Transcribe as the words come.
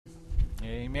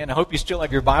Amen. I hope you still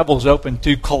have your Bibles open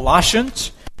to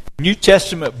Colossians, New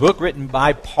Testament book written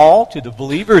by Paul to the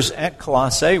believers at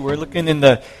Colossae. We're looking in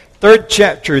the third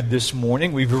chapter this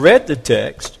morning. We've read the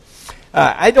text.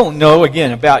 I don't know,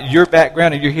 again, about your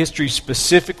background or your history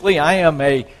specifically. I am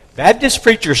a Baptist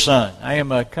preacher's son. I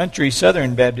am a country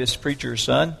Southern Baptist preacher's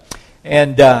son.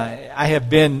 And I have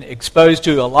been exposed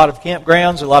to a lot of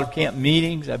campgrounds, a lot of camp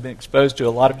meetings. I've been exposed to a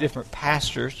lot of different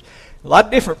pastors, a lot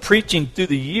of different preaching through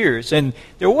the years. And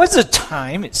there was a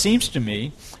time, it seems to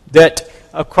me, that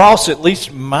across at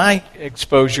least my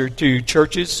exposure to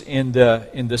churches in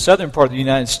the southern part of the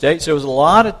United States, there was a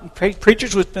lot of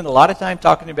preachers would spend a lot of time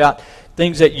talking about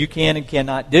things that you can and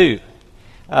cannot do,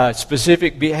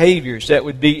 specific behaviors that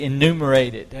would be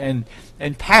enumerated, and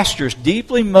pastors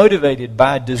deeply motivated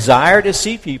by a desire to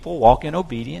see people walk in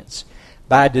obedience,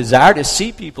 by a desire to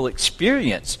see people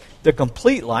experience the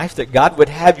complete life that God would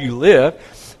have you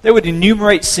live. They would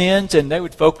enumerate sins, and they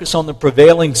would focus on the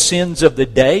prevailing sins of the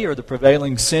day or the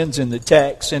prevailing sins in the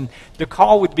text. And the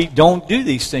call would be, don't do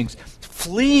these things.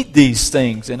 Flee these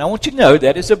things. And I want you to know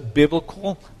that is a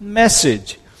biblical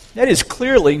message. That is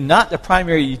clearly not the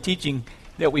primary teaching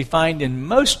that we find in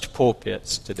most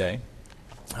pulpits today.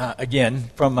 Again,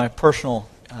 from my personal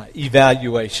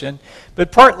evaluation.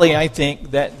 But partly I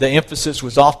think that the emphasis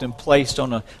was often placed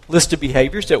on a list of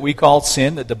behaviors that we call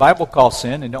sin, that the Bible calls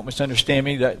sin. And don't misunderstand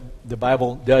me, that the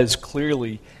Bible does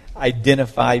clearly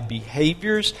identify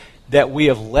behaviors that we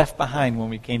have left behind when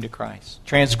we came to Christ.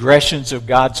 Transgressions of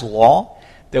God's law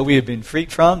that we have been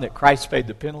freed from, that Christ paid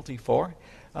the penalty for.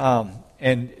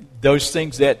 And those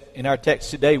things that in our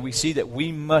text today we see that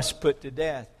we must put to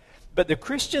death. But the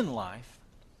Christian life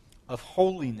of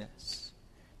holiness,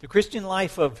 the Christian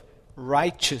life of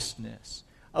righteousness,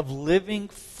 of living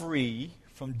free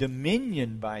from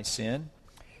dominion by sin,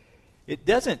 it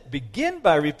doesn't begin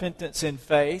by repentance and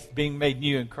faith, being made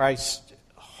new in Christ,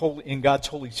 in God's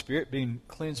Holy Spirit, being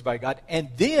cleansed by God, and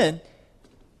then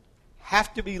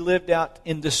have to be lived out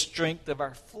in the strength of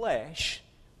our flesh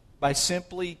by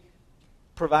simply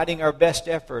providing our best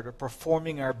effort or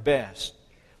performing our best.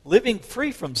 Living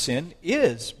free from sin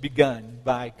is begun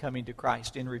by coming to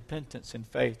Christ in repentance and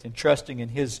faith and trusting in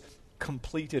His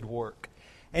completed work.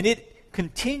 And it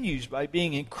continues by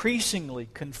being increasingly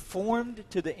conformed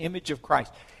to the image of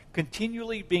Christ,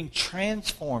 continually being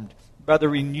transformed by the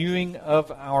renewing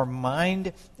of our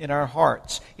mind and our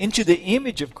hearts into the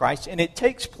image of Christ. And it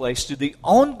takes place through the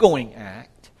ongoing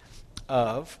act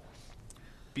of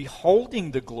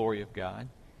beholding the glory of God,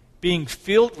 being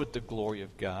filled with the glory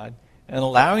of God, and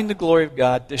allowing the glory of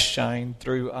God to shine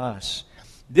through us.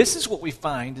 This is what we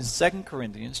find in 2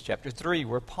 Corinthians chapter 3,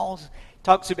 where Paul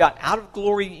talks about out of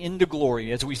glory into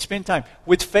glory, as we spend time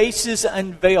with faces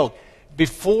unveiled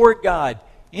before God,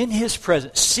 in His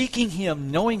presence, seeking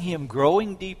Him, knowing Him,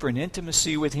 growing deeper in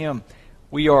intimacy with Him.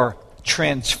 We are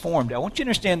transformed. I want you to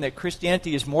understand that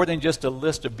Christianity is more than just a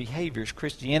list of behaviors.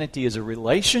 Christianity is a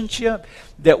relationship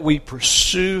that we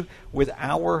pursue with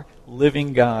our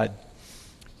living God.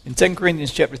 In 2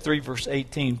 Corinthians chapter 3, verse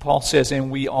 18, Paul says,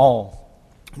 "And we all,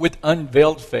 with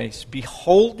unveiled face,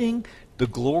 beholding the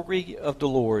glory of the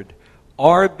Lord,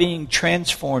 are being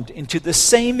transformed into the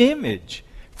same image,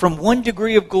 from one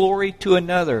degree of glory to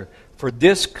another. For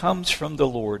this comes from the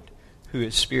Lord, who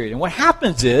is Spirit." And what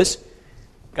happens is,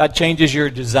 God changes your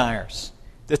desires.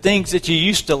 The things that you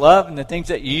used to love and the things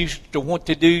that you used to want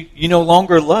to do, you no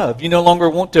longer love. You no longer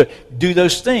want to do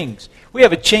those things. We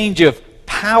have a change of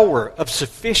power, of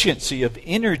sufficiency, of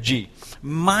energy.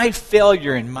 My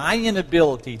failure and my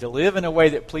inability to live in a way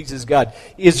that pleases God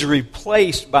is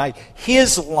replaced by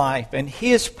His life and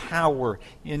His power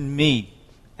in me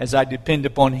as I depend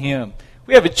upon Him.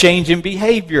 We have a change in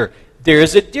behavior. There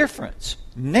is a difference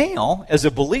now as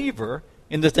a believer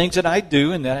in the things that I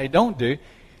do and that I don't do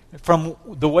from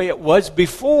the way it was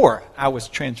before I was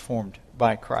transformed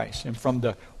by Christ and from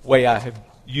the way I have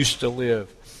used to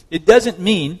live. It doesn't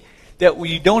mean that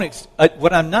we don't,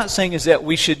 what I'm not saying is that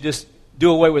we should just do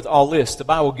away with all lists. The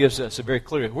Bible gives us a very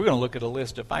clear, we're going to look at a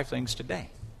list of 5 things today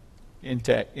in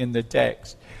the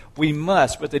text. We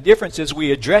must, but the difference is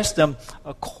we address them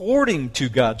according to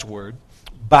God's Word,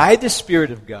 by the Spirit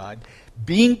of God,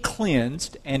 being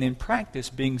cleansed, and in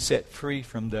practice being set free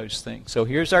from those things. So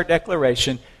here's our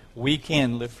declaration: we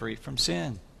can live free from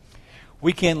sin.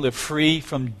 We can live free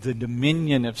from the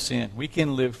dominion of sin. We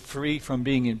can live free from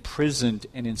being imprisoned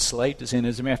and enslaved to sin.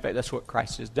 As a matter of fact, that's what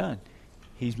Christ has done.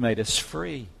 He's made us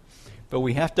free. But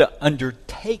we have to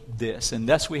undertake this, and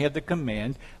thus we have the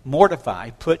command, mortify,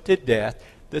 put to death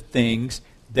the things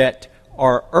that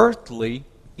are earthly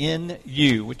in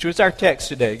you, which was our text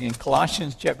today. In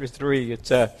Colossians chapter 3, it's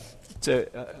It's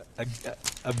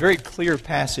a very clear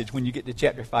passage when you get to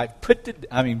chapter 5.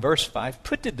 Verse 5,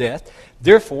 put to death,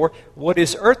 therefore, what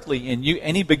is earthly in you.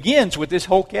 And he begins with this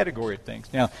whole category of things.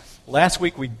 Now, last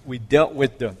week we dealt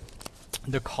with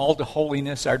the call to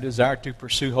holiness, our desire to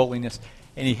pursue holiness.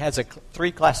 And he has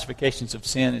three classifications of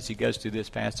sin as he goes through this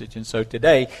passage. And so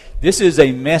today, this is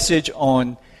a message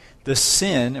on the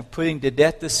sin of putting to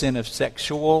death the sin of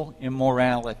sexual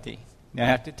immorality. Now, I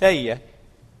have to tell you,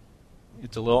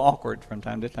 it's a little awkward from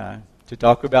time to time to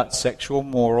talk about sexual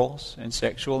morals and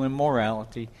sexual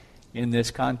immorality in this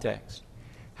context.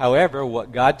 However,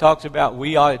 what God talks about,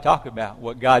 we ought to talk about.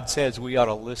 What God says, we ought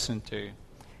to listen to.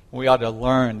 We ought to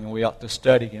learn, and we ought to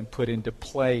study and put into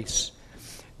place.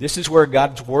 This is where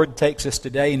God's Word takes us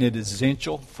today, and it is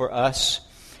essential for us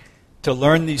to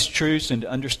learn these truths and to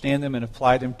understand them and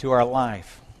apply them to our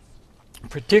life,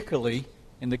 particularly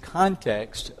in the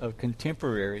context of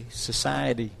contemporary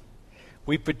society.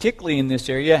 We particularly in this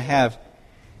area have,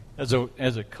 as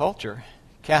a culture,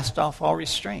 cast off all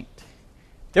restraint.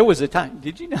 There was a time,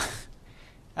 did you know?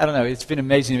 I don't know, it's been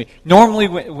amazing to me. Normally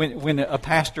when a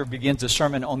pastor begins a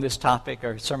sermon on this topic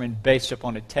or a sermon based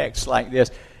upon a text like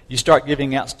this, you start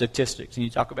giving out statistics and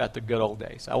you talk about the good old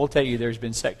days. I will tell you there's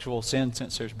been sexual sin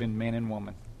since there's been man and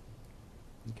woman.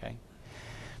 Okay?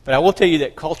 But I will tell you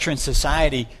that culture and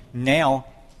society now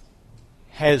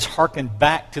has hearkened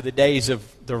back to the days of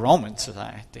the Roman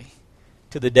society,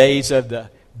 to the days of the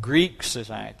Greek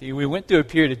society. We went through a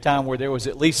period of time where there was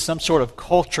at least some sort of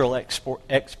cultural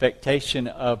expectation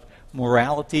of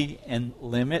morality and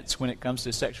limits when it comes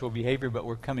to sexual behavior, but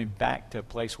we're coming back to a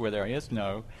place where there is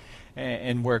no,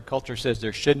 and where culture says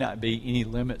there should not be any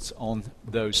limits on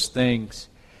those things.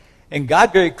 And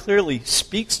God very clearly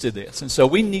speaks to this, and so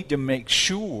we need to make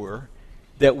sure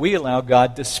that we allow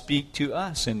God to speak to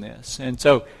us in this. And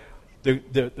so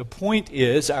the point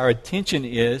is, our attention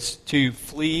is to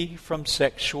flee from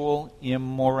sexual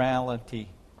immorality.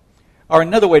 Or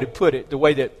another way to put it,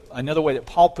 another way that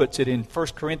Paul puts it in 1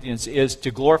 Corinthians is to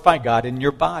glorify God in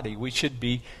your body. We should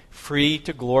be free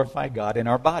to glorify God in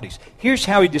our bodies. Here's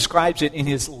how he describes it in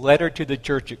his letter to the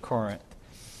church at Corinth.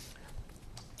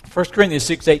 1 Corinthians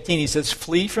 6:18, he says,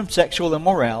 flee from sexual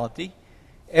immorality.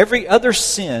 Every other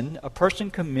sin a person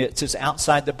commits is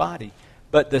outside the body,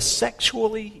 but the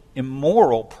sexually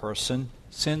immoral person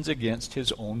sins against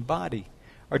his own body.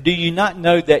 Or do you not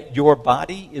know that your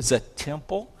body is a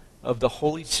temple of the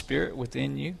Holy Spirit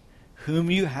within you,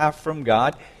 whom you have from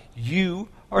God? You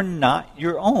are not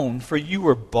your own, for you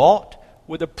were bought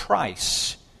with a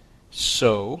price.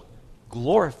 So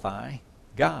glorify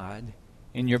God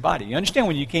in your body. You understand,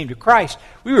 when you came to Christ,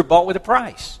 we were bought with a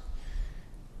price.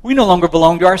 We no longer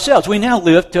belong to ourselves. We now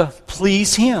live to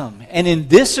please Him. And in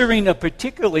this arena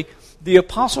particularly, the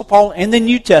Apostle Paul in the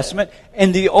New Testament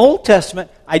and the Old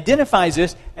Testament identifies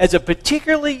this as a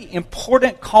particularly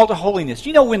important call to holiness.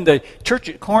 You know, when the church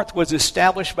at Corinth was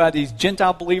established by these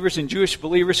Gentile believers and Jewish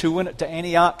believers who went up to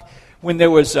Antioch, when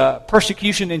there was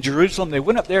persecution in Jerusalem, they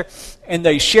went up there and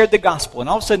they shared the gospel. And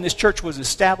all of a sudden this church was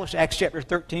established. Acts chapter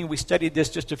 13, we studied this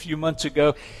just a few months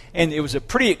ago. And it was a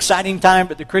pretty exciting time,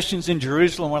 but the Christians in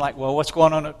Jerusalem were like, well, what's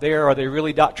going on up there? Are they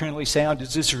really doctrinally sound?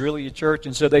 Is this really a church?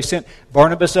 And so they sent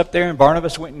Barnabas up there, and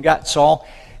Barnabas went and got Saul.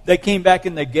 They came back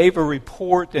and they gave a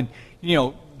report, and, you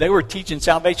know, they were teaching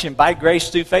salvation by grace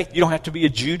through faith. You don't have to be a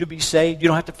Jew to be saved. You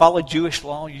don't have to follow Jewish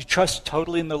law. You trust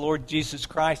totally in the Lord Jesus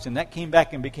Christ. And that came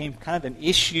back and became kind of an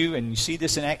issue. And you see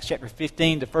this in Acts chapter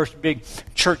 15, the first big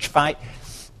church fight.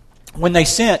 When they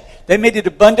made it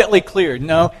abundantly clear.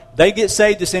 No, they get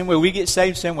saved the same way we get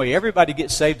saved, the same way everybody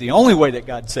gets saved. The only way that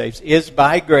God saves is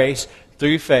by grace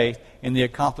through faith in the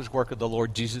accomplished work of the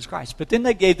Lord Jesus Christ. But then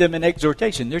they gave them an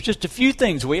exhortation. There's just a few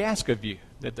things we ask of you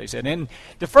that they said. And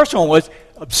the first one was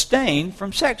abstain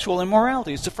from sexual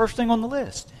immorality. It's the first thing on the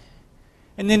list.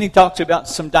 And then he talks about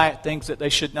some diet things that they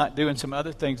should not do and some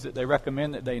other things that they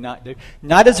recommend that they not do.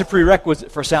 Not as a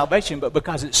prerequisite for salvation, but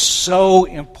because it's so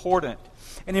important.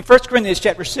 And in 1 Corinthians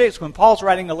chapter 6, when Paul's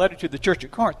writing a letter to the church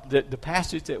at Corinth, the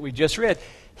passage that we just read,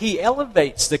 he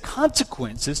elevates the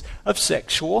consequences of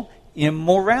sexual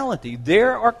immorality.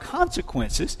 There are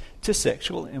consequences to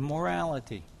sexual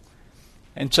immorality.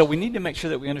 And so we need to make sure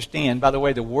that we understand, by the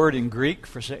way, the word in Greek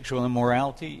for sexual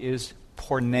immorality is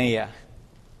porneia.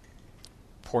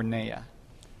 Porneia.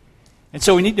 And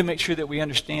so we need to make sure that we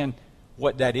understand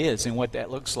what that is and what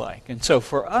that looks like. And so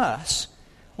for us,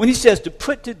 when he says to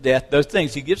put to death those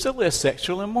things, he gives a list: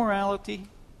 sexual immorality.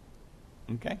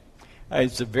 Okay?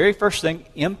 It's the very first thing.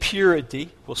 Impurity.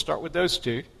 We'll start with those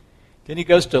two. Then he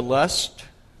goes to lust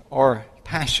or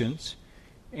passions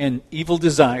and evil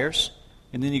desires.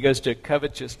 And then he goes to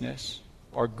covetousness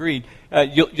or greed,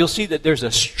 you'll see that there's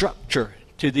a structure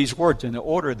to these words and the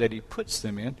order that he puts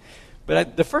them in.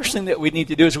 But the first thing that we need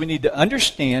to do is we need to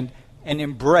understand and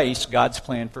embrace God's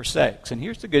plan for sex. And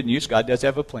here's the good news. God does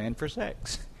have a plan for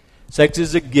sex. Sex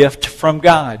is a gift from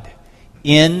God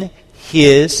in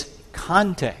His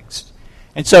context.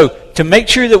 And so to make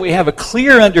sure that we have a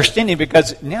clear understanding,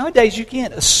 because nowadays you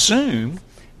can't assume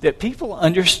that people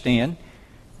understand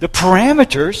the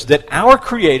parameters that our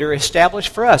Creator established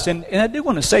for us. And I do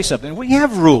want to say something. We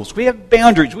have rules. We have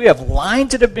boundaries. We have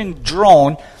lines that have been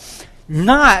drawn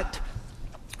not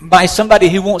by somebody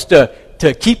who wants to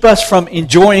keep us from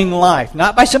enjoying life,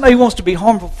 not by somebody who wants to be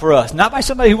harmful for us, not by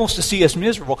somebody who wants to see us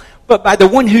miserable, but by the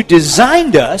one who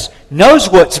designed us, knows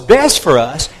what's best for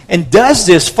us, and does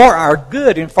this for our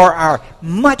good and for our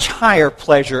much higher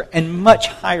pleasure and much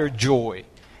higher joy.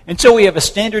 And so we have a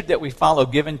standard that we follow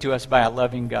given to us by a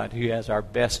loving God who has our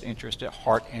best interest at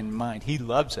heart and mind. He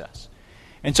loves us.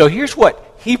 And so here's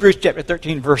what Hebrews chapter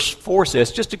 13 verse 4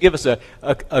 says, just to give us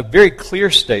a very clear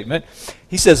statement.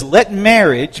 He says, "Let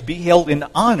marriage be held in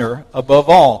honor above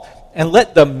all, and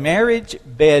let the marriage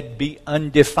bed be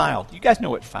undefiled." You guys know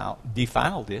what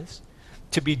defiled is.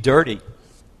 To be dirty,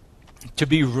 to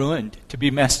be ruined, to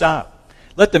be messed up.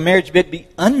 Let the marriage bed be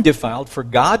undefiled, for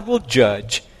God will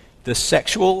judge the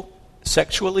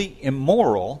sexually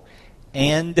immoral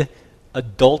and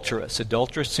adulterous.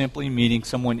 Adulterous simply meaning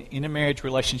someone in a marriage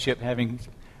relationship having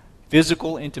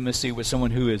physical intimacy with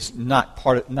someone who is not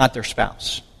their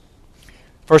spouse.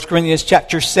 1 Corinthians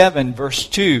chapter 7, verse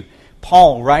 2,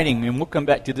 Paul writing, and we'll come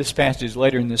back to this passage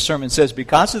later in this sermon, says,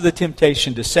 "Because of the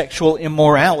temptation to sexual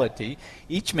immorality,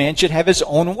 each man should have his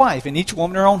own wife, and each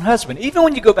woman her own husband." Even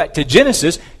when you go back to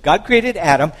Genesis, God created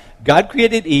Adam, God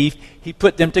created Eve, He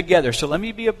put them together. So let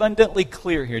me be abundantly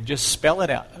clear here. Just spell it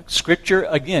out. Scripture,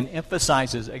 again,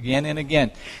 emphasizes again and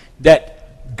again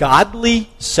that godly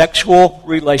sexual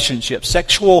relationships,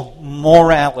 sexual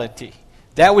morality,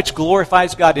 that which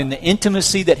glorifies God in the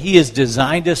intimacy that He has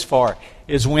designed us for,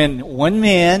 is when one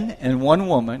man and one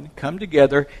woman come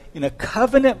together in a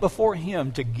covenant before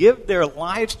Him to give their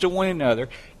lives to one another,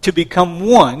 to become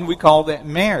one, we call that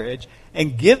marriage,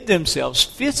 and give themselves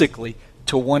physically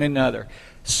to one another.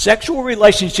 Sexual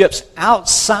relationships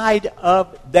outside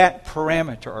of that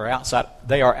parameter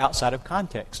they are outside of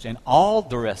context, and all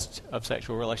the rest of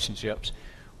sexual relationships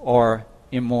are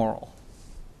immoral.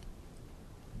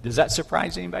 Does that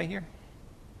surprise anybody here?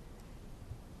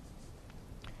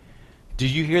 Do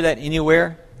you hear that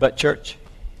anywhere but church?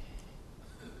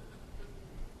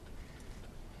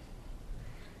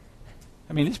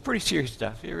 I mean, it's pretty serious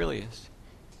stuff. It really is.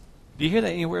 Do you hear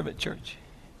that anywhere but church?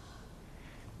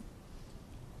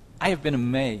 I have been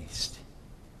amazed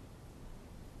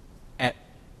at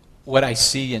what I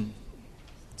see in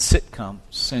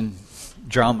sitcoms and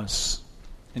dramas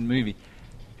and movies.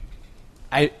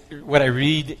 What I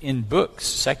read in books,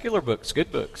 secular books,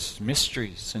 good books,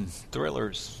 mysteries and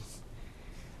thrillers.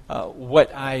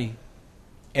 What I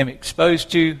am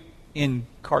exposed to in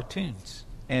cartoons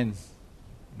and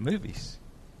movies.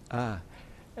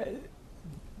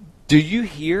 Do you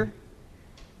hear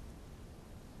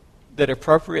that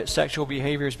appropriate sexual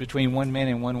behavior is between one man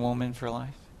and one woman for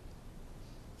life?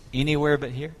 Anywhere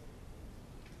but here?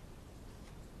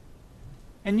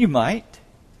 And you might.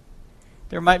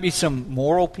 There might be some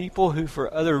moral people who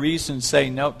for other reasons say,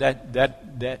 no,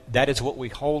 that is what we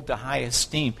hold to high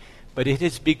esteem. But it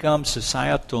has become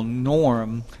societal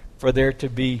norm for there to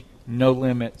be no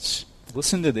limits.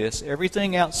 Listen to this.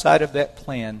 Everything outside of that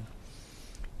plan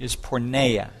is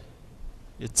porneia.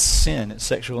 It's sin. It's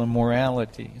sexual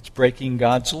immorality. It's breaking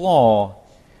God's law.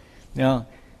 Now,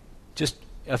 just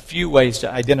a few ways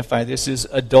to identify this is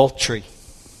adultery.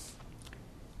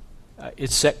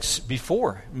 It's sex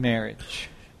before marriage.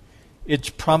 It's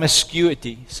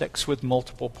promiscuity, sex with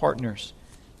multiple partners.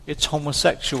 It's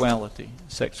homosexuality,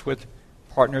 sex with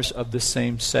partners of the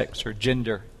same sex or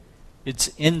gender. It's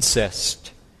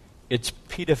incest. It's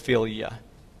pedophilia.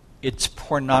 It's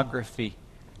pornography.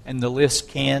 And the list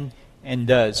can and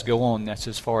does go on. That's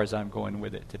as far as I'm going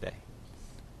with it today.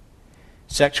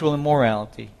 Sexual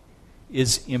immorality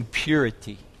is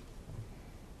impurity.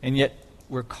 And yet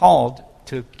we're called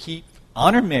to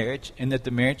honor marriage and that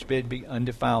the marriage bed be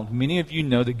undefiled. Many of you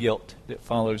know the guilt that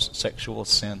follows sexual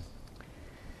sin.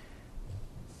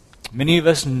 Many of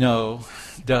us know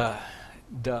the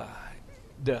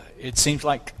it seems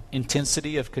like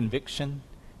intensity of conviction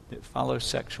that follows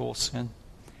sexual sin.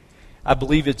 I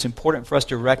believe it's important for us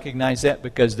to recognize that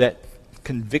because that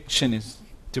conviction is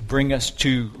to bring us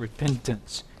to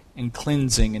repentance and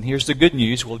cleansing. And here's the good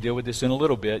news. We'll deal with this in a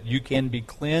little bit. You can be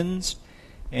cleansed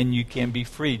and you can be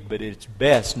freed. But it's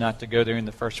best not to go there in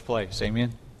the first place.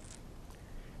 Amen?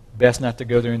 Best not to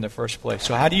go there in the first place.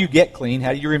 So how do you get clean?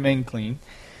 How do you remain clean?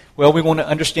 Well, we want to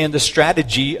understand the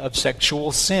strategy of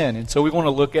sexual sin. And so we want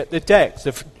to look at the text.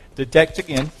 The text,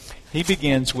 again, he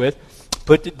begins with,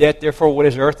 put to death, therefore, what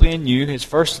is earthly in you. His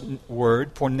first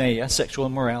word, porneia, sexual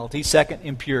immorality. Second,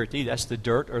 impurity. That's the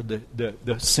dirt or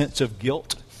the sense of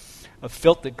guilt, of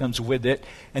filth that comes with it.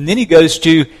 And then he goes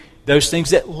to those things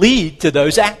that lead to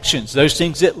those actions, those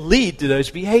things that lead to those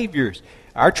behaviors.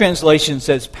 Our translation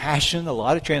says passion. A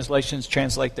lot of translations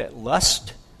translate that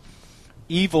lust,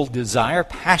 evil desire,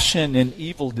 passion and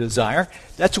evil desire.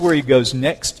 That's where he goes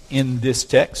next in this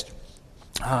text.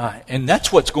 And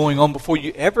that's what's going on before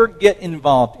you ever get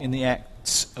involved in the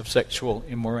acts of sexual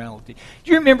immorality.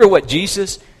 Do you remember what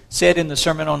Jesus said in the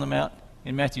Sermon on the Mount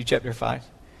in Matthew chapter 5?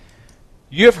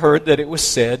 You have heard that it was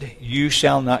said, you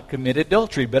shall not commit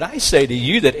adultery. But I say to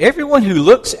you that everyone who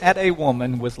looks at a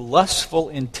woman with lustful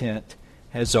intent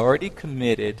has already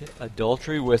committed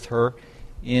adultery with her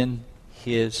in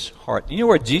his heart. You know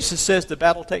where Jesus says the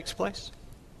battle takes place?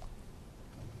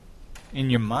 In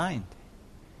your mind.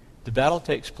 The battle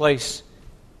takes place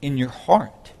in your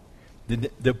heart.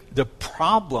 The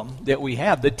problem that we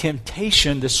have, the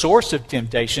temptation, the source of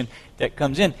temptation that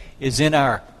comes in is in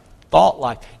our thought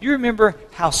life. You remember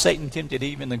how Satan tempted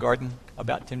Eve in the garden? We're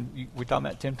talking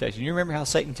about temptation. You remember how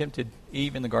Satan tempted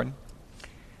Eve in the garden?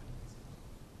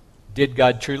 Did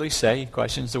God truly say? He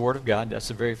questions the Word of God. That's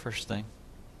the very first thing.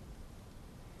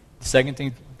 The second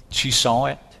thing, she saw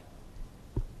it.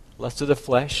 Lust of the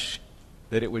flesh,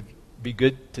 that it would be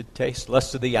good to taste.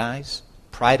 Lust of the eyes,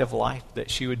 pride of life, that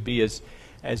she would be as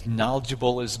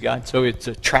knowledgeable as God. So it's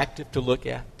attractive to look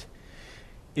at.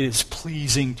 It is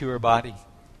pleasing to her body.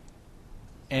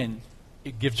 And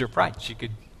it gives her pride. She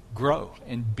could grow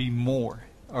and be more,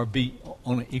 or be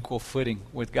on an equal footing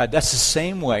with God. That's the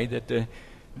same way that the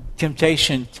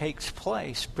temptation takes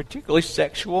place, particularly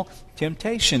sexual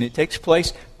temptation. It takes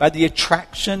place by the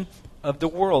attraction of the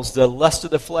worlds, the lust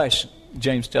of the flesh,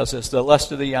 James tells us, the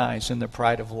lust of the eyes and the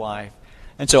pride of life.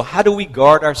 And so how do we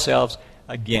guard ourselves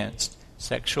against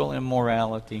sexual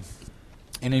immorality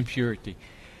and impurity?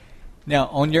 Now,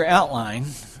 on your outline,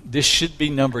 this should be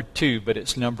number 2, but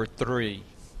it's number 3.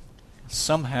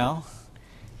 Somehow,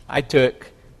 I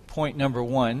took point number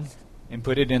 1 and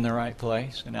put it in the right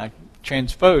place, and I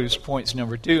transposed points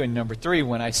number 2 and number 3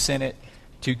 when I sent it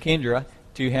to Kendra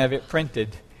to have it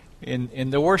printed in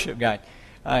the worship guide.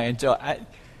 And so I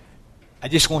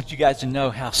just want you guys to know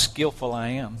how skillful I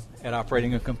am at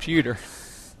operating a computer.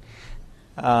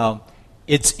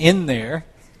 It's in there,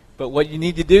 but what you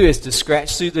need to do is to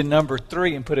scratch through the number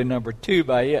 3 and put a number 2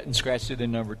 by it, and scratch through the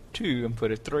number 2 and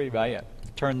put a 3 by it.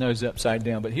 Turn those upside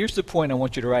down. But here's the point I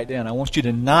want you to write down. I want you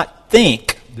to not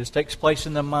think, this takes place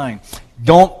in the mind,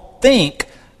 don't think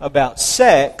about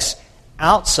sex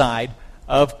outside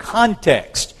of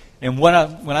context. And when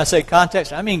I say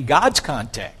context, I mean God's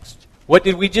context. What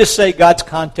did we just say God's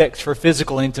context for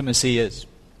physical intimacy is?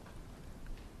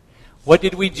 What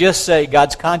did we just say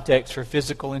God's context for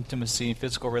physical intimacy and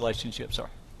physical relationships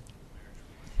are?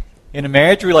 In a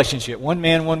marriage relationship, one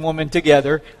man, one woman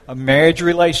together, a marriage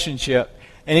relationship,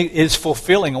 and it is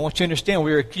fulfilling. I want you to understand,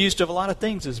 we're accused of a lot of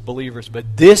things as believers,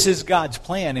 but this is God's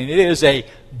plan, and it is a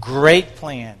great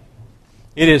plan.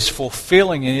 It is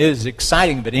fulfilling, and it is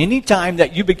exciting. But any time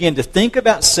that you begin to think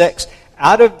about sex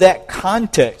out of that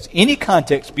context, any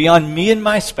context beyond me and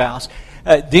my spouse,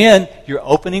 then you're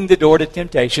opening the door to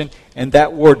temptation, and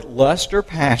that word lust or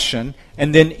passion,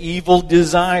 and then evil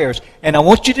desires. And I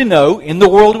want you to know, in the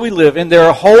world we live in, there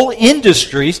are whole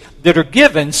industries that are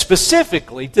given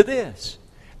specifically to this.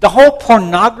 The whole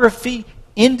pornography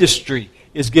industry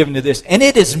is given to this, and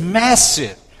it is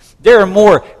massive. There are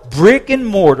more brick and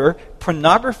mortar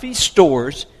pornography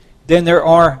stores than there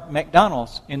are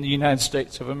McDonald's in the United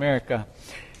States of America.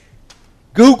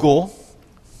 Google,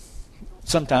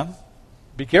 sometimes,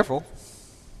 be careful,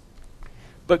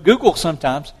 but Google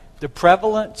sometimes the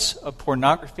prevalence of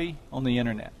pornography on the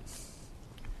internet.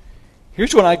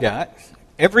 Here's what I got.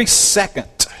 Every second,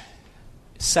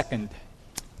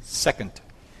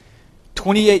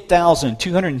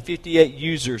 28,258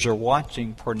 users are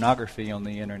watching pornography on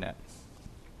the internet.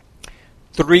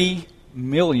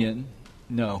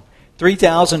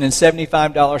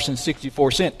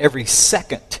 $3,075.64 every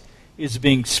second is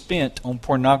being spent on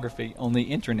pornography on the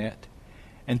internet.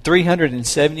 And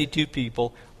 372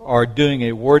 people are doing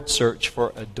a word search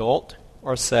for adult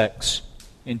or sex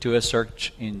into a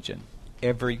search engine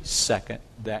every second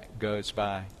that goes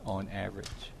by on average.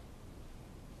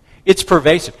 It's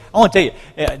pervasive. I want to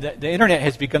tell you, the internet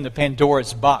has become the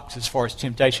Pandora's box as far as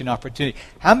temptation opportunity.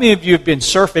 How many of you have been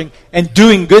surfing and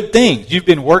doing good things? You've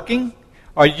been working,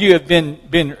 or you have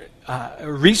been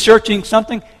researching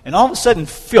something, and all of a sudden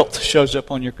filth shows up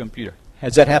on your computer.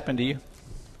 Has that happened to you?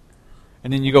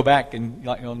 And then you go back and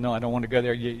you're like, oh, no, I don't want to go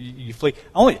there. You flee.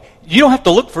 You don't have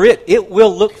to look for it. It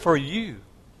will look for you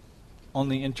on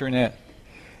the internet.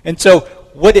 And so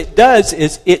what it does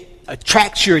is it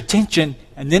attracts your attention,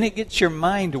 and then it gets your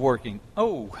mind working.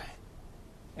 Oh,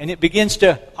 and it begins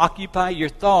to occupy your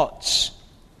thoughts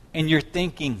and your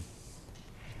thinking.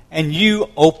 And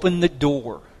you open the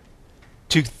door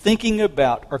to thinking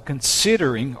about or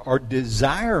considering or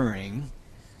desiring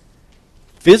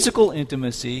physical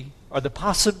intimacy or the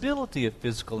possibility of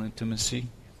physical intimacy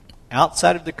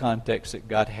outside of the context that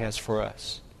God has for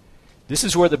us. This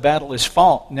is where the battle is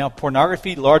fought. Now,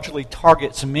 pornography largely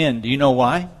targets men. Do you know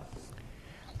why?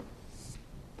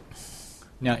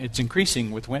 Now, it's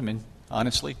increasing with women,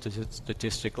 honestly,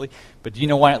 statistically. But do you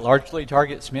know why it largely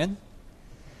targets men?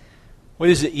 What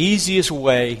is the easiest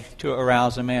way to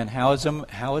arouse a man? How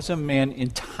is a man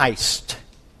enticed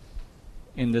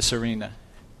in this arena?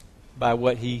 By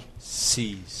what he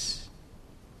sees.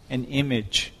 An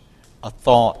image, a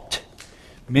thought.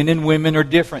 Men and women are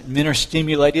different. Men are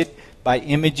stimulated by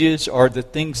images or the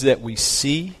things that we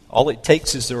see. All it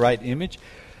takes is the right image.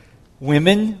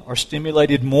 Women are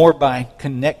stimulated more by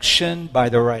connection, by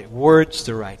the right words,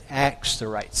 the right acts, the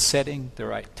right setting, the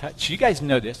right touch. You guys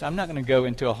know this. I'm not going to go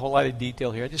into a whole lot of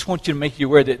detail here. I just want you to make you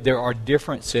aware that there are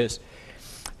differences.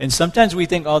 And sometimes we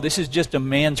think, oh, this is just a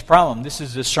man's problem. This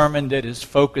is a sermon that is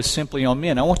focused simply on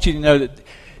men. I want you to know that,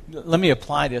 let me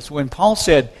apply this. When Paul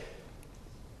said,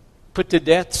 put to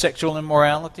death sexual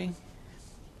immorality,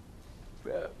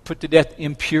 put to death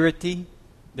impurity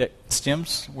that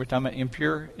stems, we're talking about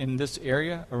impure in this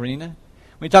arena.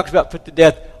 When he talks about put to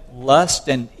death lust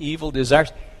and evil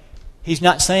desires, he's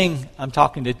not saying I'm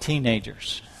talking to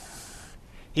teenagers.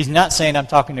 He's not saying I'm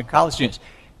talking to college students.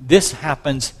 This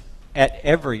happens at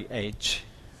every age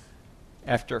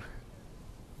after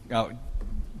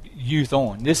youth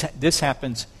on. This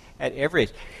happens at every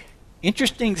age.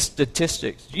 Interesting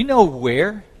statistics. Do you know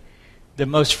where the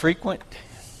most frequent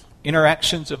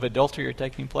interactions of adultery are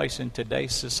taking place in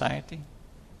today's society?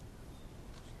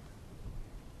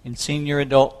 In senior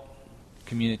adult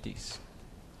communities.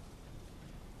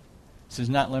 This is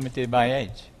not limited by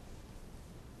age.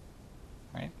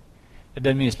 Right? It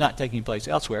doesn't mean it's not taking place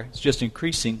elsewhere. It's just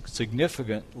increasing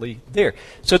significantly there.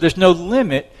 So there's no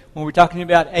limit when we're talking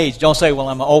about age. Don't say, well,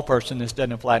 I'm an old person. This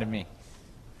doesn't apply to me.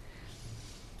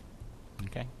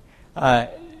 Okay?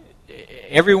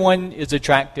 Everyone is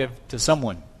attractive to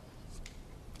someone.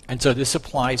 And so this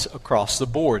applies across the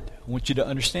board. I want you to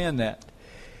understand that.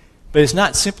 But it's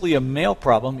not simply a male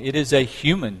problem. It is a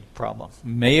human problem.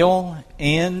 Male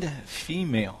and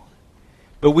female.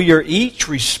 But we are each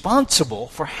responsible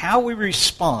for how we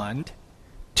respond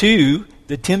to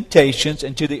the temptations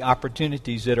and to the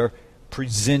opportunities that are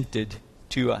presented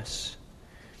to us.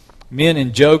 Men,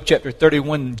 in Job chapter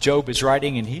 31, Job is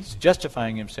writing and he's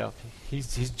justifying himself.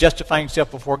 He's justifying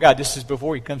himself before God. This is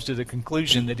before he comes to the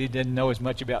conclusion that he doesn't know as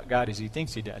much about God as he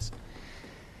thinks he does.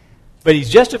 But he's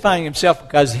justifying himself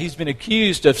because he's been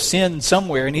accused of sin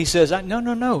somewhere. And he says,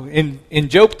 no. In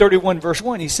Job 31 verse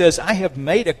 1, he says, I have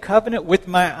made a covenant with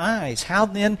my eyes. How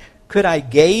then could I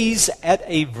gaze at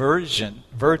a virgin?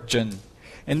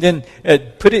 And then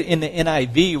put it in the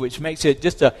NIV, which makes it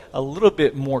just a little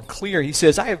bit more clear. He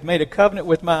says, I have made a covenant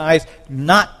with my eyes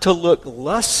not to look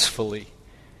lustfully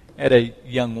at a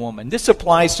young woman. This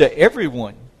applies to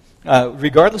everyone,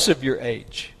 regardless of your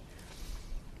age.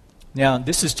 Now,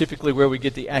 this is typically where we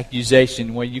get the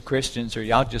accusation, well, you Christians, or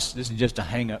this is just a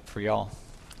hang-up for y'all.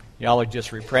 Y'all are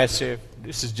just repressive.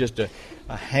 This is just a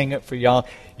hang-up for y'all.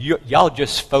 Y'all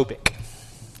just phobic.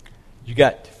 You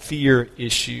got fear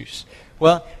issues.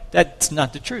 Well, that's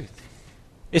not the truth.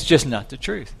 It's just not the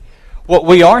truth. What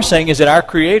we are saying is that our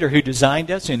Creator who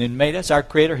designed us and made us, our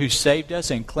Creator who saved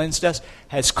us and cleansed us,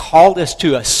 has called us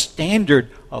to a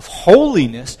standard of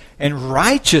holiness and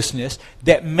righteousness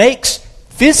that makes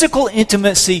physical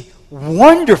intimacy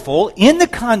wonderful in the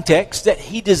context that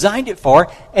He designed it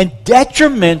for, and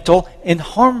detrimental and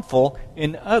harmful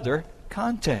in other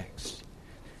contexts.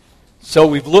 So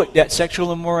we've looked at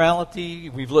sexual immorality,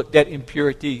 we've looked at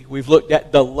impurity, we've looked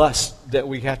at the lust that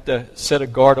we have to set a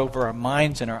guard over our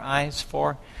minds and our eyes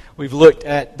for. We've looked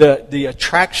at the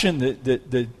attraction,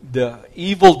 the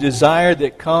evil desire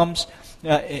that comes,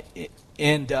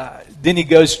 and then he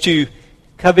goes to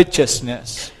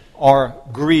covetousness, or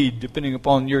greed, depending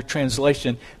upon your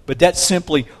translation. But that's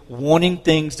simply wanting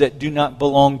things that do not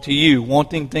belong to you,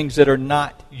 wanting things that are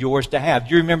not yours to have.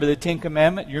 Do you remember the 10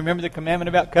 Commandments? You remember the commandment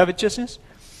about covetousness?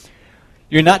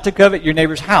 You're not to covet your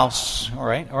neighbor's house, all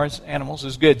right, or his animals,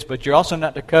 his goods, but you're also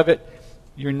not to covet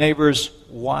your neighbor's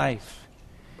wife.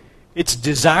 It's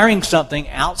desiring something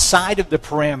outside of the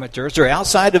parameters or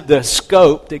outside of the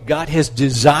scope that God has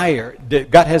desired,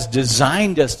 that God has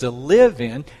designed us to live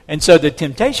in. And so the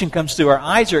temptation comes through our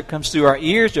eyes, or it comes through our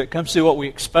ears, or it comes through what we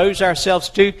expose ourselves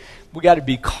to. We've got to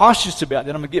be cautious about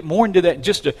that. I'm going to get more into that in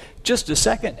just a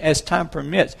second as time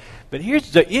permits. But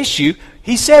here's the issue.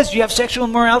 He says you have sexual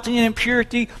immorality and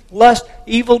impurity, lust,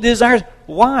 evil desires.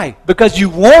 Why? Because you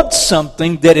want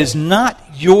something that is not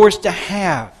yours to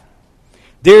have.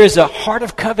 There is a heart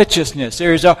of covetousness.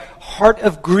 There is a heart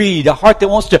of greed, a heart that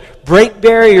wants to break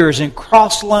barriers and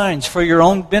cross lines for your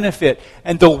own benefit.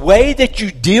 And the way that you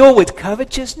deal with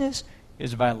covetousness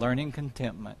is by learning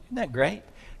contentment. Isn't that great?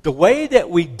 The way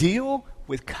that we deal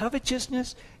with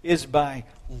covetousness is by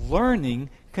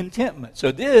learning contentment.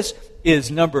 So this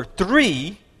is number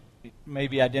 3. It may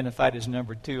be identified as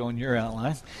number 2 on your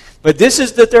outline. But this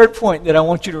is the third point that I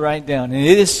want you to write down. And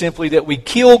it is simply that we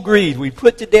kill greed. We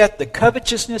put to death the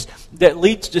covetousness that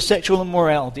leads to sexual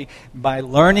immorality by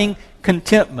learning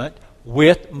contentment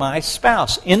with my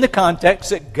spouse in the context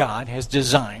that God has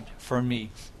designed for me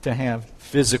to have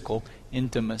physical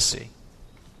intimacy.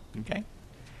 Okay?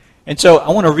 And so I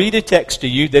want to read a text to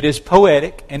you that is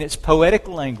poetic, and it's poetic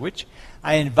language.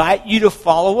 I invite you to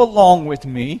follow along with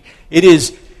me. It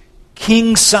is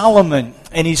King Solomon,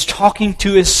 and he's talking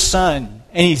to his son,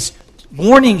 and he's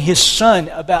warning his son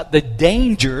about the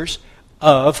dangers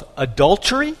of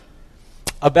adultery,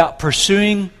 about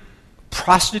pursuing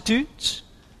prostitutes,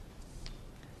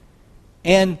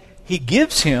 and he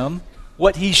gives him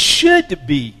what he should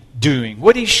be doing,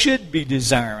 what he should be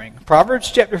desiring.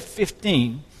 Proverbs chapter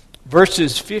 15,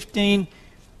 verses 15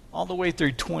 all the way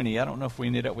through 20. I don't know if we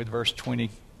ended up with verse 20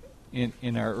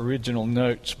 in our original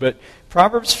notes, but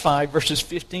Proverbs 5, verses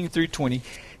 15 through 20,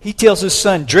 he tells his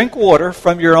son, drink water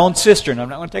from your own cistern. I'm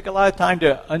not going to take a lot of time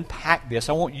to unpack this.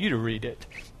 I want you to read it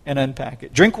and unpack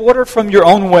it. Drink water from your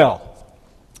own well,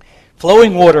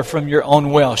 flowing water from your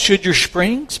own well. Should your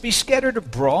springs be scattered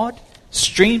abroad,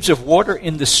 streams of water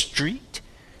in the street?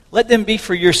 Let them be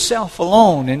for yourself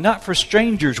alone and not for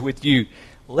strangers with you.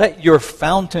 Let your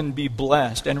fountain be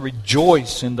blessed, and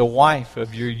rejoice in the wife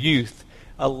of your youth,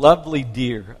 a lovely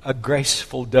deer, a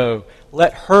graceful doe.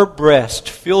 Let her breast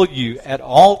fill you at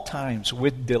all times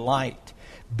with delight.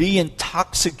 Be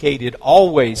intoxicated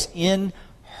always in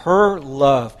her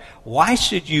love. Why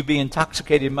should you be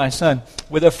intoxicated, my son,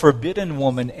 with a forbidden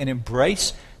woman and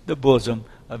embrace the bosom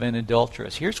of an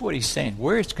adulteress? Here's what he's saying.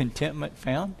 Where is contentment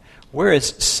found? Where is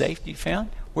safety found?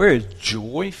 Where is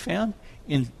joy found?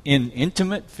 In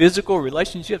intimate physical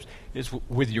relationships is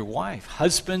with your wife.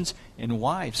 Husbands and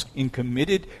wives in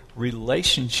committed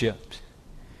relationships.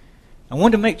 I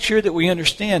want to make sure that we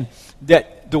understand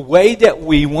that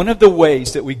one of the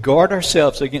ways that we guard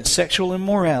ourselves against sexual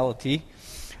immorality,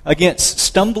 against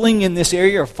stumbling in this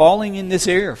area or falling in this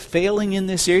area or failing in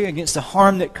this area, against the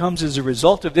harm that comes as a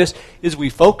result of this, is we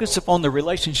focus upon the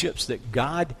relationships that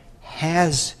God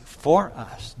has for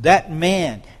us. That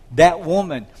man, that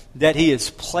woman that He has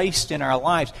placed in our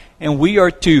lives. And we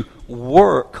are to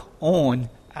work on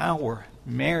our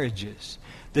marriages.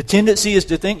 The tendency is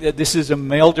to think that this is a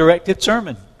male-directed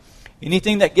sermon.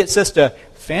 Anything that gets us to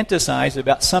fantasize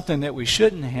about something that we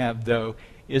shouldn't have, though,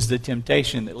 is the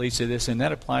temptation that leads to this. And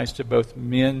that applies to both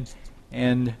men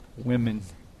and women.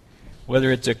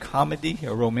 Whether it's a comedy,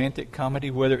 a romantic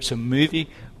comedy, whether it's a movie,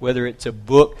 whether it's a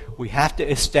book, we have to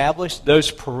establish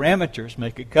those parameters,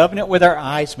 make a covenant with our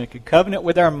eyes, make a covenant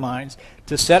with our minds,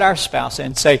 to set our spouse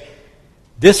and say,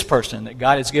 this person that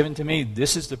God has given to me,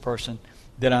 this is the person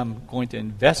that I'm going to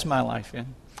invest my life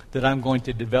in, that I'm going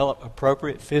to develop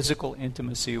appropriate physical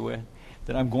intimacy with,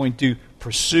 that I'm going to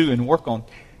pursue and work on.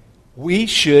 We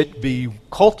should be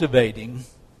cultivating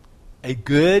a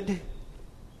good,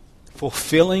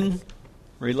 fulfilling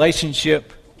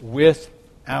relationship with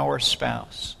our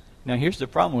spouse. Now, here's the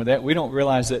problem with that. We don't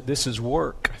realize that this is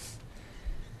work.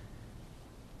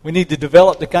 We need to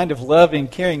develop the kind of loving,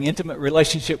 caring, intimate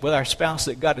relationship with our spouse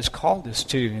that God has called us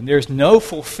to. And there's no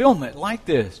fulfillment like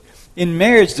this. In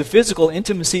marriage, the physical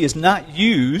intimacy is not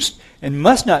used and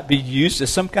must not be used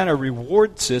as some kind of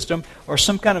reward system or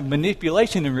some kind of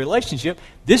manipulation in relationship.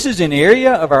 This is an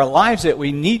area of our lives that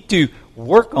we need to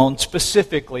work on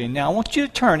specifically. And now I want you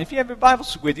to turn, if you have your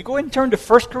Bibles with you, go ahead and turn to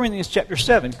 1 Corinthians chapter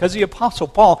 7, because the Apostle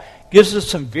Paul gives us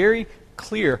some very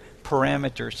clear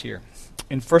parameters here.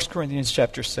 in 1 Corinthians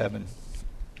chapter 7,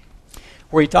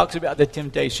 where he talks about the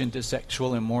temptation to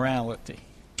sexual immorality.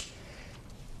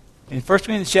 In 1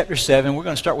 Corinthians chapter 7, we're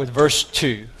going to start with verse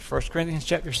 2. 1 Corinthians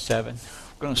chapter 7,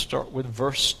 we're going to start with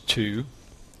verse 2.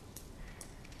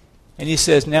 And he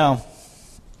says, now,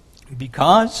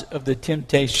 because of the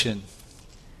temptation...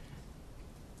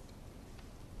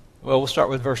 Well, we'll start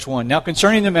with verse 1. Now,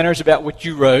 concerning the matters about which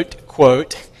you wrote,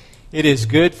 quote, it is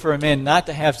good for a man not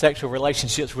to have sexual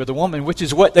relationships with a woman, which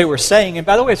is what they were saying. And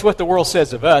by the way, it's what the world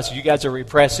says of us. You guys are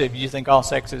repressive. You think all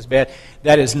sex is bad.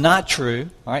 That is not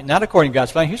true. All right, not according to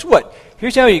God's plan.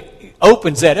 Here's how he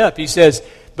opens that up. He says,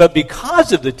 but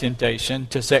because of the temptation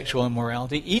to sexual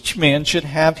immorality, each man should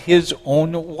have his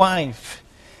own wife,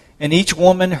 and each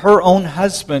woman her own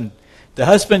husband. The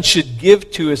husband should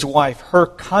give to his wife her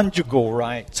conjugal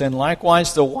rights, and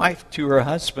likewise the wife to her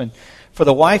husband. For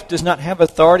the wife does not have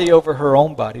authority over her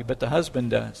own body, but the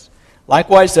husband does.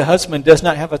 Likewise, the husband does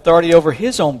not have authority over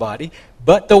his own body,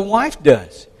 but the wife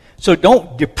does. So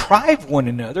don't deprive one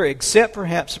another, except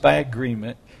perhaps by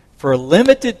agreement, for a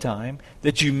limited time,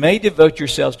 that you may devote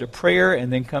yourselves to prayer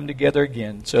and then come together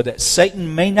again, so that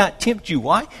Satan may not tempt you.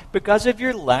 Why? Because of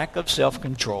your lack of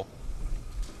self-control.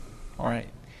 All right.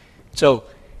 So,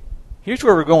 here's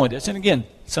where we're going with this. And again,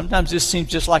 sometimes this seems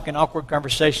just like an awkward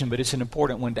conversation, but it's an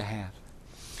important one to have.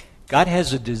 God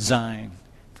has a design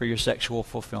for your sexual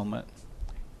fulfillment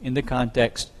in the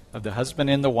context of the husband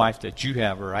and the wife that you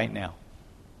have right now.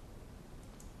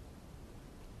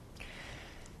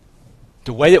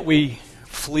 The way that we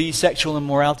flee sexual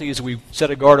immorality is we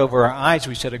set a guard over our eyes,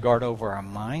 we set a guard over our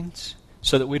minds,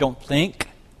 so that we don't think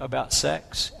about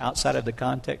sex outside of the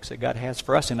context that God has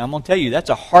for us. And I'm going to tell you, that's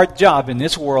a hard job in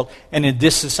this world and in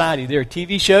this society. There are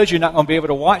TV shows you're not going to be able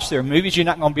to watch. There are movies you're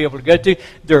not going to be able to go to.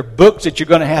 There are books that you're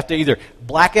going to have to either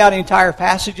black out entire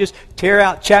passages, tear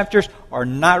out chapters, or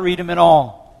not read them at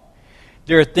all.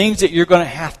 There are things that you're going to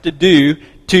have to do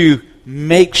to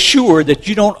make sure that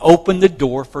you don't open the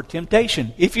door for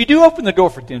temptation. If you do open the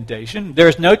door for temptation, there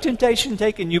is no temptation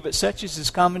taken you but such as is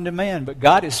common to man. But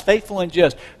God is faithful and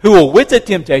just, who will with the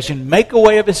temptation make a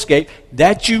way of escape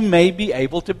that you may be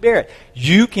able to bear it.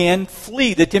 You can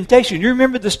flee the temptation. You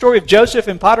remember the story of Joseph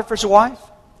and Potiphar's wife?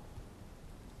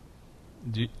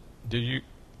 Do you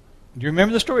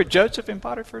remember the story of Joseph and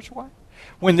Potiphar's wife?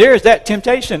 When there is that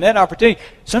temptation, that opportunity,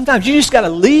 sometimes you just got to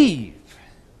leave.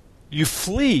 You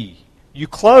flee. You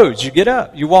close, you get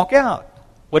up, you walk out,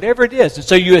 whatever it is. And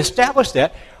so you establish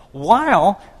that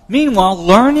while, meanwhile,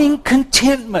 learning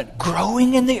contentment,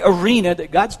 growing in the arena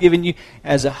that God's given you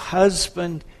as a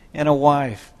husband and a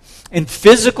wife. And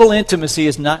physical intimacy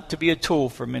is not to be a tool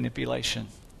for manipulation.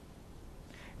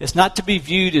 It's not to be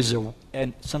viewed as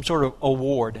some sort of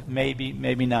award. Maybe,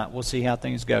 maybe not. We'll see how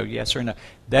things go, yes or no.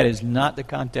 That is not the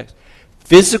context.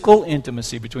 Physical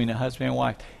intimacy between a husband and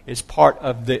wife is part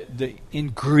of the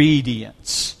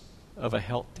ingredients of a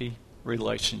healthy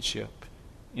relationship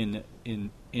in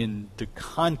the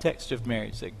context of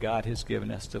marriage that God has given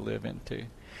us to live into.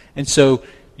 And so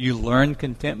you learn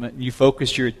contentment, and you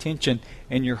focus your attention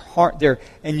and your heart there,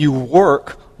 and you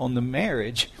work on the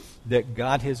marriage that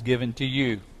God has given to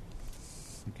you.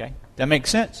 Okay? That makes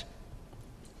sense?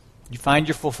 You find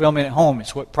your fulfillment at home.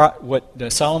 It's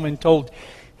what Solomon told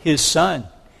his son.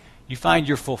 You find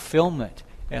your fulfillment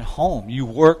at home. You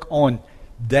work on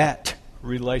that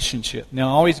relationship. Now,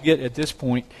 I always get at this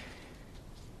point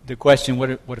the question, what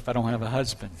if I don't have a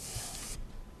husband?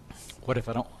 What if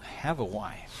I don't have a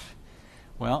wife?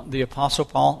 Well, the Apostle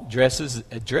Paul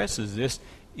addresses this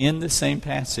in the same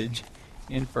passage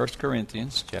in 1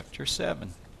 Corinthians chapter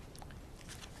 7.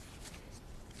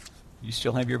 You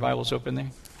still have your Bibles open there?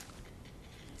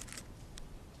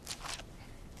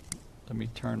 Let me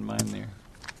turn mine there.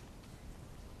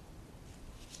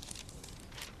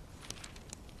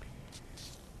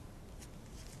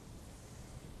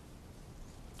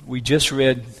 We just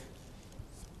read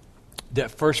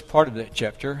that first part of that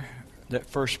chapter, that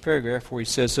first paragraph where he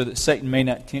says, so that Satan may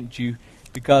not tempt you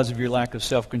because of your lack of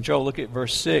self-control. Look at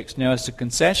verse 6. Now, it's a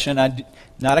concession,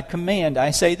 not a command.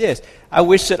 I say this, I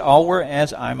wish that all were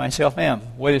as I myself am.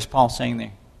 What is Paul saying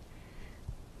there?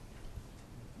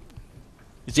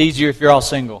 It's easier if you're all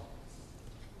single.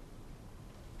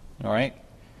 All right?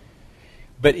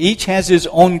 But each has his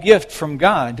own gift from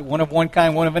God, one of one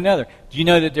kind, one of another. Do you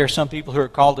know that there are some people who are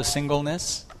called to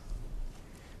singleness?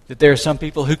 That there are some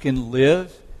people who can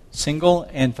live single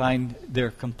and find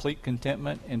their complete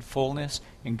contentment and fullness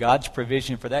in God's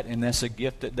provision for that, and that's a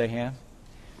gift that they have?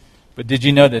 But did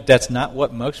you know that that's not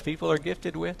what most people are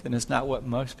gifted with, and it's not what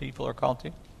most people are called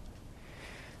to?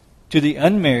 To the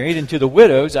unmarried and to the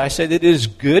widows, I say that it is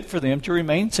good for them to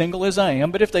remain single as I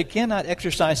am, but if they cannot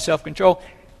exercise self-control,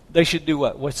 they should do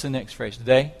what? What's the next phrase?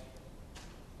 They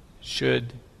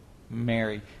should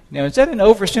marry. Now, is that an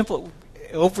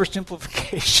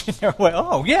oversimplification? Or what?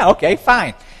 Oh, yeah, okay,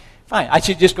 fine. I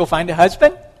should just go find a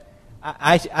husband?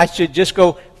 I should just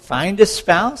go find a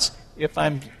spouse if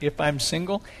I'm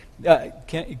single?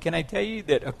 Can I tell you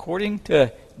that according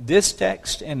to this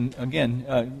text, and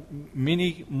again,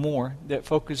 many more that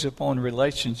focus upon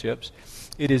relationships,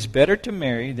 it is better to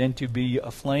marry than to be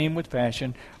aflame with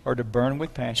passion or to burn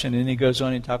with passion. And he goes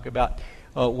on and talk about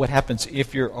what happens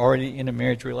if you're already in a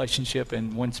marriage relationship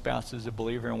and one spouse is a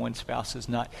believer and one spouse is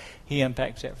not. He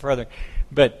unpacks that further.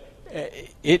 But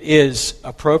it is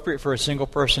appropriate for a single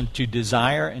person to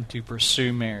desire and to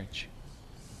pursue marriage.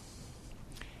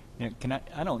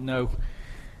 I don't know.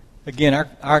 Again,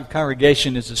 our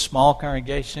congregation is a small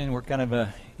congregation. We're kind of an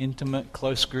intimate,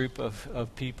 close group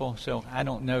of people. So I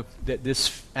don't know that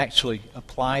this actually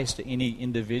applies to any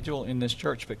individual in this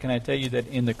church. But can I tell you that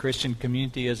in the Christian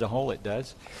community as a whole, it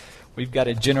does. We've got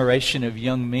a generation of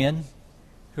young men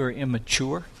who are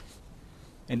immature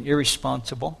and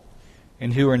irresponsible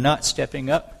and who are not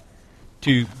stepping up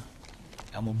to,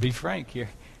 I'm going to be frank here,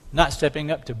 not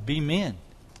stepping up to be men.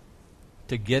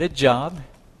 To get a job,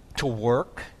 to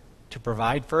work, to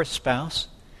provide for a spouse,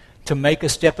 to make a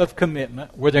step of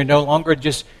commitment where they're no longer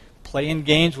just playing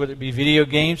games, whether it be video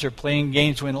games or playing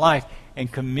games in life, and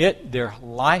commit their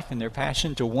life and their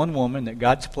passion to one woman that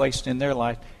God's placed in their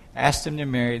life, ask them to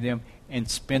marry them, and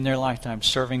spend their lifetime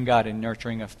serving God and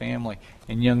nurturing a family.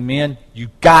 And young men, you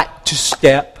got to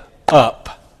step up.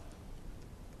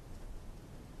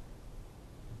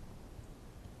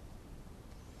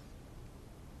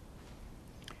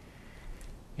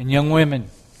 And young women,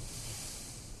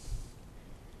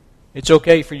 it's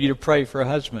okay for you to pray for a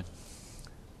husband.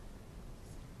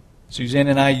 Suzanne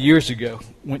and I years ago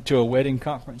went to a wedding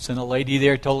conference, and a lady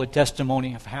there told a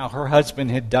testimony of how her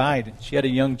husband had died. And she had a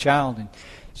young child, and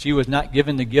she was not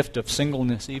given the gift of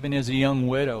singleness, even as a young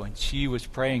widow, and she was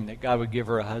praying that God would give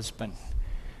her a husband.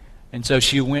 And so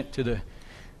she went to the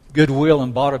Goodwill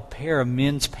and bought a pair of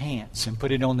men's pants and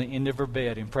put it on the end of her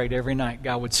bed and prayed every night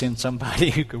God would send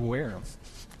somebody who could wear them.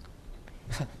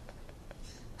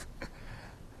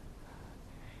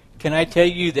 Can I tell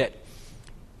you that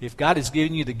if God has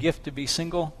given you the gift to be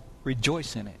single,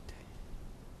 rejoice in it.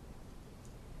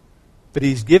 But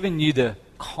He's given you the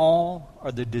call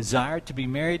or the desire to be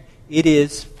married, it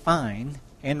is fine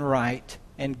and right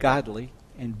and godly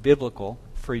and biblical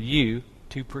for you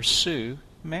to pursue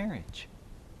marriage,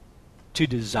 to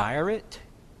desire it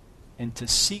and to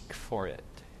seek for it.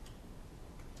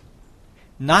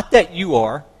 Not that you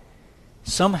are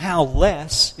somehow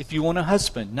less if you want a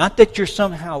husband. Not that you're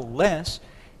somehow less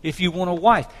if you want a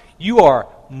wife. You are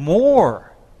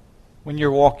more when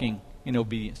you're walking in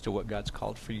obedience to what God's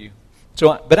called for you.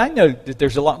 So, but I know that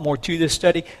there's a lot more to this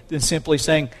study than simply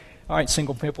saying, all right,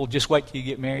 single people, just wait till you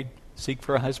get married, seek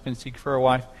for a husband, seek for a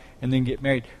wife, and then get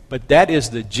married. But that is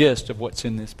the gist of what's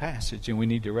in this passage, and we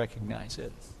need to recognize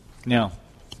it. Now,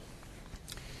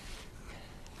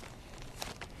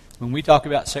 when we talk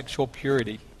about sexual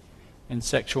purity and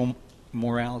sexual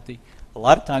morality, a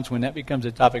lot of times when that becomes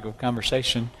a topic of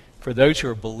conversation, for those who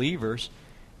are believers,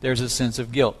 there's a sense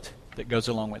of guilt that goes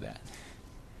along with that.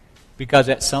 Because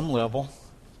at some level,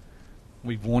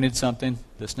 we've wanted something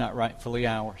that's not rightfully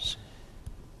ours.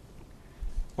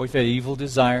 We've had evil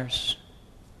desires.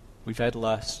 We've had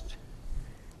lust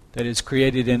that has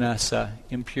created in us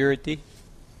impurity.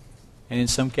 And in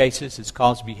some cases, it's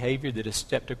caused behavior that has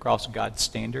stepped across God's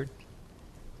standard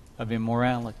of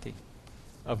immorality,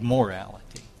 of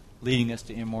morality, leading us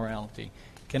to immorality.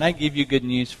 Can I give you good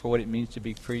news for what it means to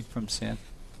be freed from sin?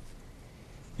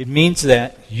 It means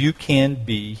that you can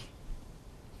be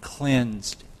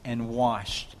cleansed and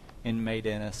washed and made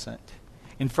innocent.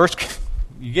 In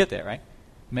you get that, right?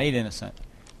 Made innocent.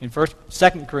 In 2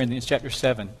 Corinthians chapter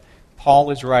 7,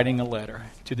 Paul is writing a letter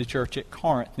to the church at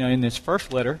Corinth. Now, in this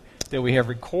first letter that we have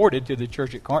recorded to the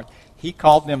church at Corinth, he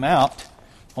called them out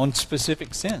on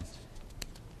specific sins.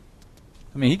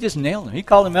 I mean, he just nailed them. He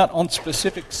called them out on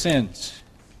specific sins.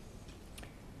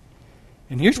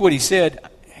 And here's what he said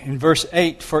in verse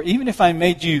 8, "For even if I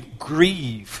made you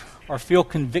grieve or feel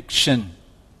conviction,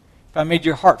 if I made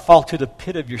your heart fall to the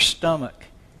pit of your stomach,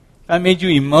 if I made you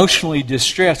emotionally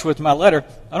distressed with my letter,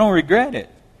 I don't regret it.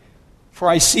 For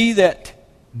I see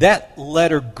that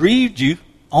letter grieved you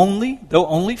though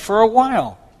only for a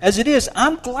while. As it is,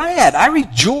 I'm glad, I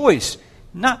rejoice,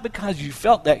 not because you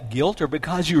felt that guilt or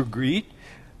because you were grieved,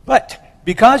 but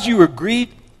because you were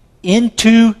grieved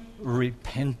into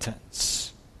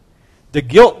repentance. The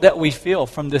guilt that we feel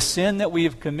from the sin that we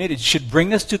have committed should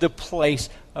bring us to the place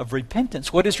of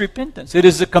repentance. What is repentance? It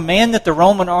is the command that the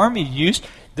Roman army used,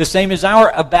 the same as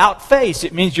our about face.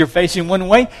 It means you're facing one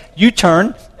way, you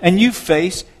turn, and you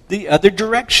face the other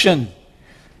direction.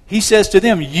 He says to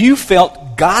them, you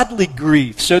felt godly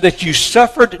grief so that you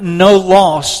suffered no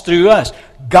loss through us.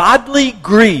 Godly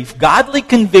grief, godly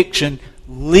conviction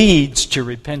leads to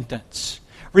repentance.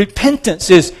 Repentance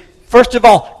is, first of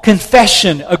all,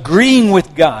 confession, agreeing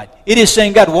with God. It is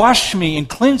saying, God, wash me and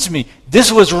cleanse me.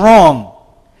 This was wrong.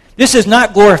 This has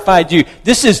not glorified you.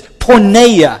 This is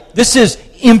porneia. This is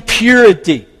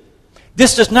impurity.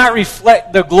 This does not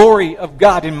reflect the glory of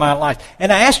God in my life.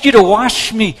 And I ask you to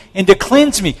wash me and to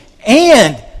cleanse me.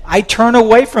 And I turn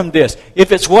away from this.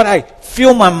 If it's what I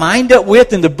fill my mind up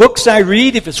with in the books I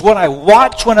read, if it's what I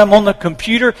watch when I'm on the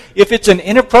computer, if it's an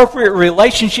inappropriate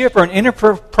relationship or an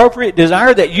inappropriate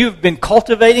desire that you've been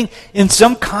cultivating in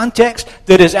some context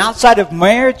that is outside of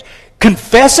marriage,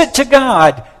 confess it to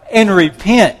God and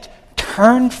repent.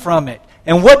 Turn from it.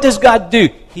 And what does God do?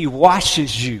 He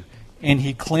washes you and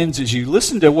He cleanses you.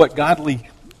 Listen to what godly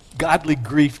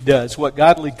grief does, what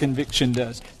godly conviction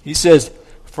does. He says,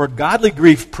 for godly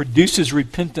grief produces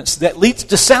repentance that leads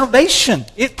to salvation.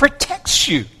 It protects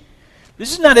you.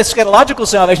 This is not eschatological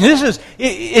salvation.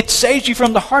 It saves you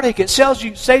from the heartache. It saves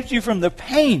you from the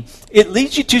pain. It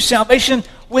leads you to salvation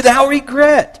without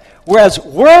regret. Whereas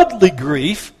worldly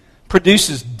grief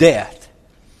produces death.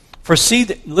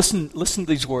 Listen to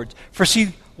these words. For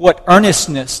see what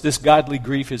earnestness this godly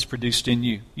grief has produced in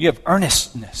you. You have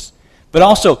earnestness, but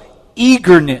also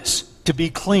eagerness to be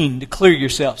clean, to clear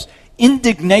yourselves.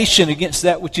 Indignation against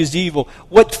that which is evil.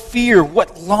 What fear,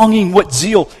 what longing, what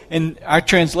zeal. And our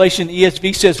translation,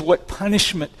 ESV, says what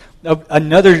punishment.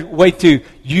 Another way to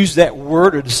use that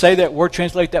word or to say that word,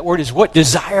 translate that word, is what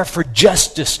desire for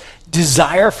justice.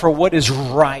 Desire for what is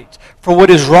right. For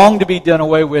what is wrong to be done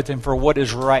away with and for what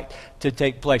is right to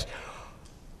take place.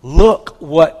 Look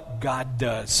what God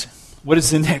does. What is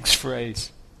the next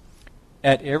phrase?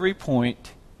 At every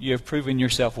point, you have proven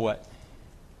yourself what?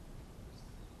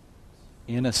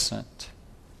 Innocent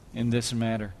in this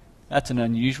matter. That's an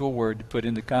unusual word to put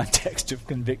in the context of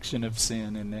conviction of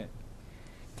sin, isn't it?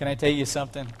 Can I tell you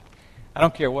something? I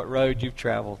don't care what road you've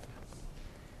traveled.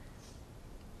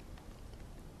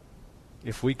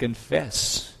 If we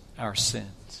confess our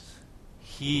sins,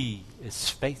 He is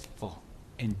faithful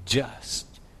and just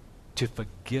to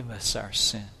forgive us our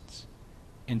sins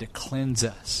and to cleanse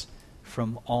us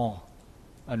from all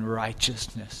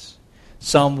unrighteousness.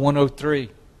 Psalm 103,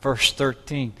 verse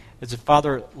 13. As a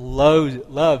father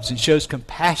loves and shows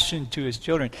compassion to his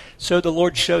children, so the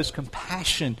Lord shows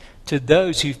compassion to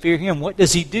those who fear Him. What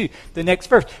does He do? The next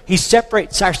verse. He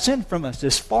separates our sin from us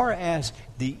as far as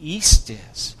the east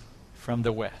is from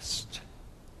the west.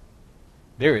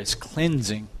 There is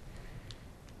cleansing.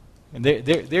 And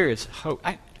there is hope.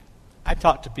 I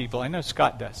talk to people. I know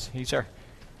Scott does. He's our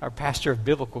pastor of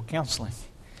biblical counseling.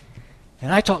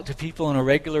 And I talk to people on a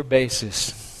regular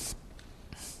basis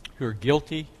who are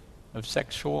guilty of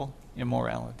sexual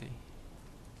immorality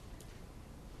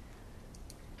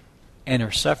and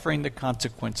are suffering the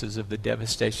consequences of the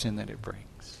devastation that it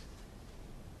brings.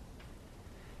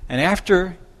 And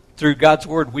after, through God's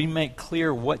Word, we make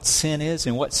clear what sin is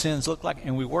and what sins look like,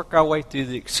 and we work our way through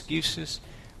the excuses,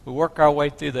 we work our way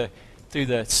through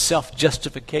the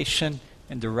self-justification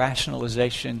and the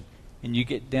rationalization, and you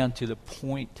get down to the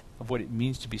point of what it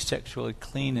means to be sexually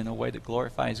clean in a way that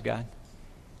glorifies God.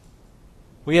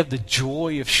 We have the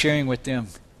joy of sharing with them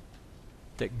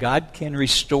that God can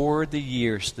restore the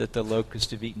years that the locusts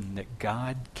have eaten, that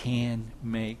God can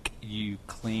make you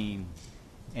clean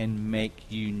and make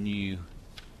you new.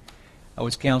 I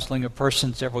was counseling a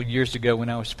person several years ago when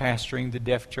I was pastoring the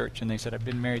deaf church, and they said, I've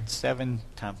been married 7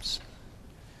 times.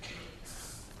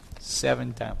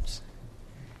 7 times.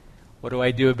 What do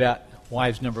I do about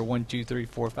wives number 1, 2, 3,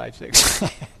 4, 5, 6?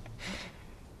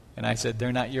 And I said,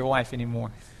 they're not your wife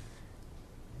anymore.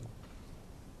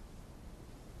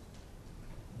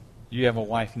 You have a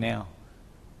wife now.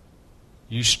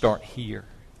 You start here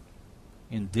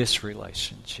in this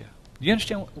relationship. Do you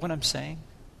understand what I'm saying?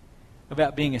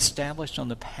 About being established on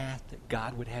the path that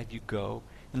God would have you go.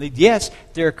 And yes,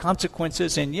 there are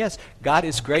consequences, and yes, God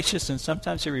is gracious, and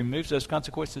sometimes He removes those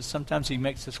consequences. Sometimes He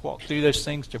makes us walk through those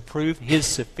things to prove His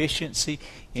sufficiency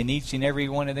in each and every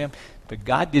one of them. But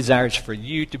God desires for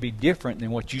you to be different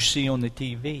than what you see on the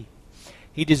TV.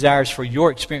 He desires for your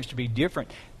experience to be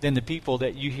different than the people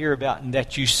that you hear about and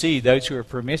that you see, those who are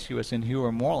promiscuous and who are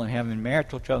immoral and having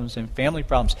marital troubles and family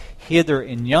problems hither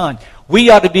and yon. We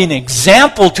ought to be an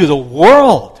example to the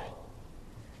world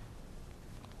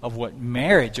of what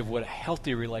marriage, of what a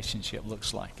healthy relationship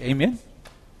looks like. Amen?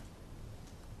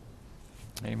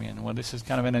 Amen. Well, this is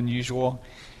kind of an unusual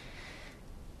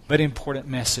but important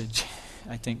message,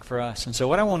 I think, for us. And so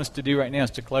what I want us to do right now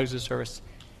is to close the service.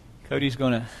 Cody's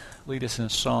going to lead us in a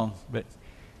song. But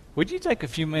would you take a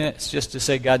few minutes just to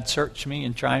say, God, search me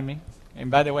and try me?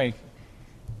 And by the way,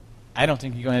 I don't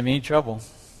think you're going to have any trouble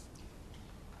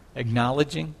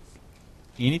acknowledging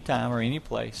any time or any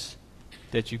place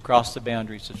that you cross the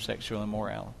boundaries of sexual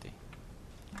immorality.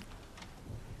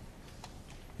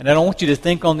 And I don't want you to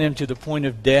think on them to the point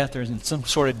of death or in some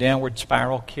sort of downward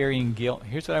spiral carrying guilt.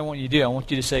 Here's what I want you to do. I want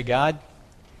you to say, God,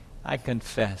 I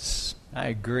confess, I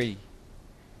agree,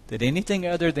 that anything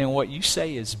other than what you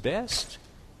say is best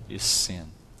is sin.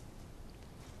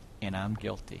 And I'm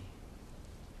guilty.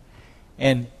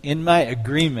 And in my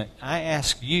agreement, I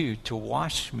ask you to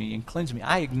wash me and cleanse me.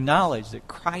 I acknowledge that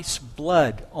Christ's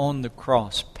blood on the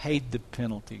cross paid the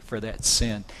penalty for that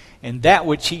sin. And that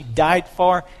which he died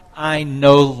for, I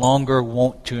no longer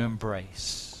want to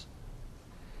embrace.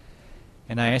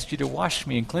 And I ask you to wash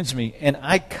me and cleanse me. And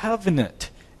I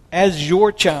covenant as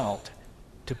your child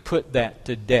to put that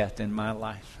to death in my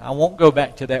life. I won't go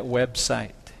back to that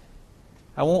website.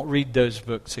 I won't read those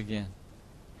books again.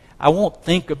 I won't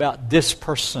think about this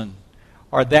person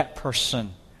or that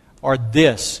person or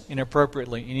this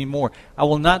inappropriately anymore. I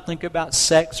will not think about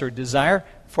sex or desire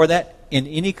for that in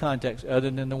any context other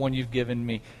than the one you've given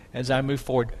me as I move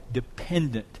forward,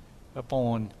 dependent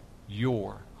upon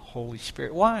your Holy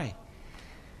Spirit. Why?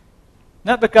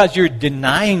 Not because you're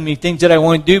denying me things that I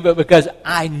want to do, but because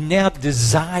I now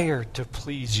desire to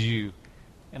please you,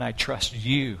 and I trust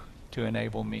you to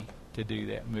enable me to do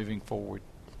that moving forward.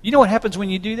 You know what happens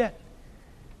when you do that?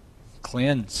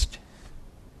 Cleansed.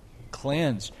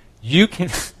 Cleansed. You can,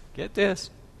 get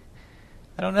this,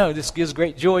 I don't know, this gives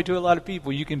great joy to a lot of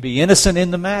people. You can be innocent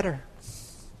in the matter.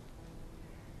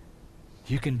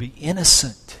 You can be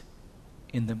innocent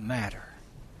in the matter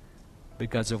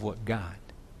because of what God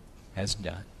has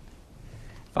done.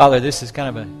 Father, this is kind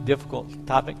of a difficult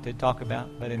topic to talk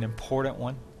about, but an important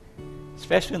one,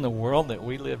 especially in the world that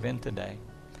we live in today.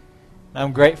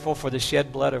 I'm grateful for the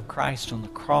shed blood of Christ on the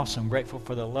cross. I'm grateful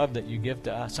for the love that you give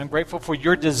to us. I'm grateful for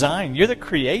your design. You're the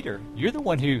creator. You're the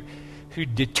one who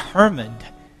determined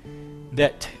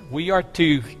that we are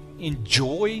to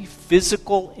enjoy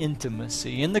physical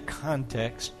intimacy in the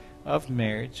context of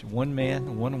marriage, one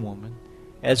man, one woman,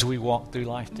 as we walk through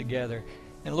life together.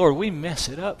 And Lord, we mess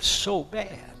it up so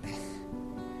bad,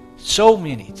 so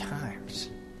many times.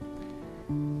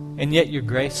 And yet your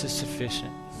grace is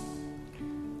sufficient.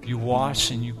 You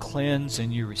wash and you cleanse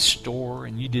and you restore,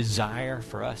 and you desire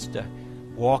for us to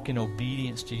walk in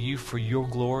obedience to you for your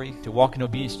glory, to walk in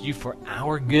obedience to you for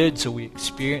our good, so we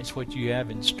experience what you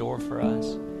have in store for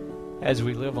us as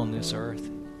we live on this earth.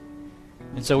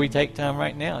 And so we take time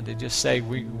right now to just say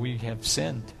we have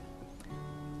sinned.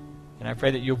 And I pray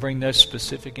that you'll bring those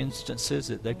specific instances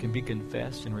that they can be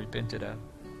confessed and repented of.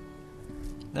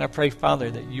 And I pray, Father,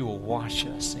 that you will wash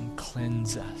us and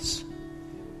cleanse us,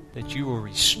 that you will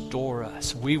restore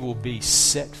us. We will be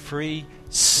set free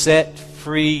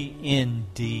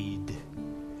indeed.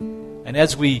 And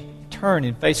as we turn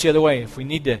and face the other way, if we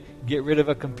need to get rid of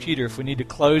a computer, if we need to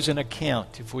close an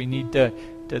account, if we need to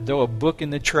throw a book in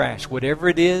the trash, whatever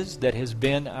it is that has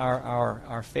been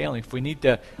our failing, if we need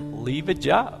to leave a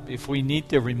job, if we need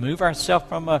to remove ourselves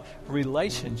from a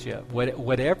relationship,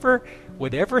 whatever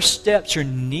steps are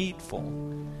needful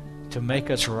to make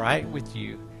us right with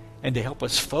you and to help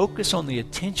us focus on the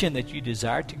attention that you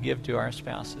desire to give to our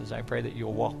spouses, I pray that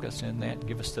you'll walk us in that and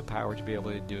give us the power to be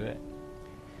able to do it.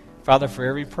 Father, for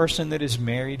every person that is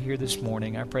married here this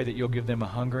morning, I pray that you'll give them a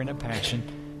hunger and a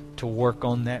passion to work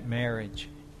on that marriage.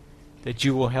 That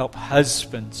you will help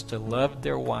husbands to love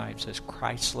their wives as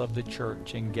Christ loved the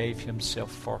church and gave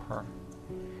himself for her.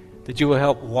 That you will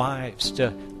help wives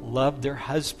to love their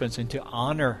husbands and to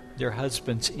honor their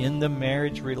husbands in the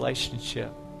marriage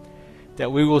relationship.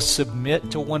 That we will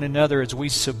submit to one another as we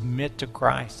submit to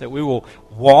Christ. That we will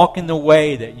walk in the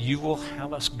way that you will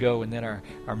have us go, and that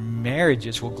our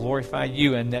marriages will glorify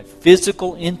you. And that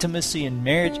physical intimacy in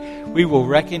marriage we will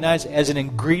recognize as an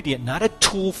ingredient, not a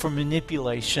tool for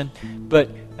manipulation, but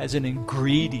as an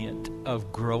ingredient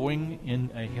of growing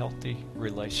in a healthy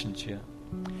relationship.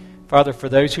 Father, for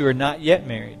those who are not yet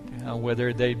married,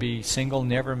 whether they be single,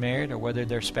 never married, or whether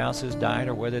their spouse has died,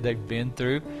 or whether they've been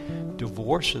through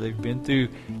divorce, or they've been through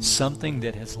something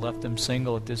that has left them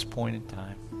single at this point in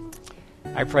time,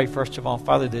 I pray, first of all,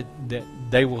 Father, that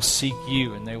they will seek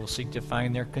you, and they will seek to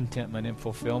find their contentment and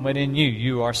fulfillment in you.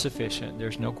 You are sufficient.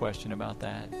 There's no question about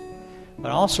that. But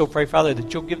I also pray, Father,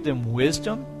 that you'll give them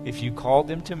wisdom if you call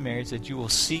them to marriage, that you will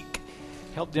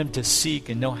help them to seek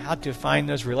and know how to find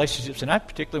those relationships. And I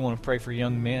particularly want to pray for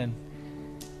young men.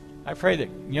 I pray that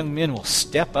young men will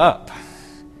step up,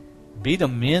 be the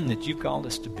men that you called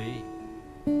us to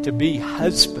be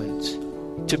husbands,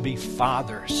 to be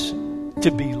fathers,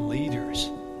 to be leaders,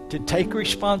 to take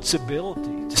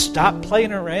responsibility, to stop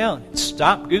playing around and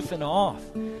stop goofing off,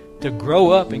 to grow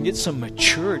up and get some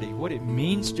maturity, what it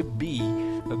means to be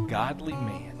a godly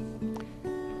man.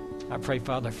 I pray,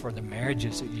 Father, for the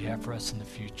marriages that you have for us in the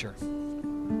future.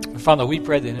 Father, we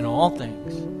pray that in all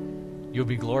things you'll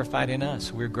be glorified in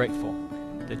us. We're grateful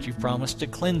that you promised to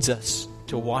cleanse us,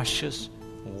 to wash us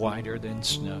whiter than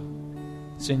snow.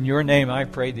 It's in your name I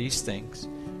pray these things.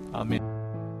 Amen.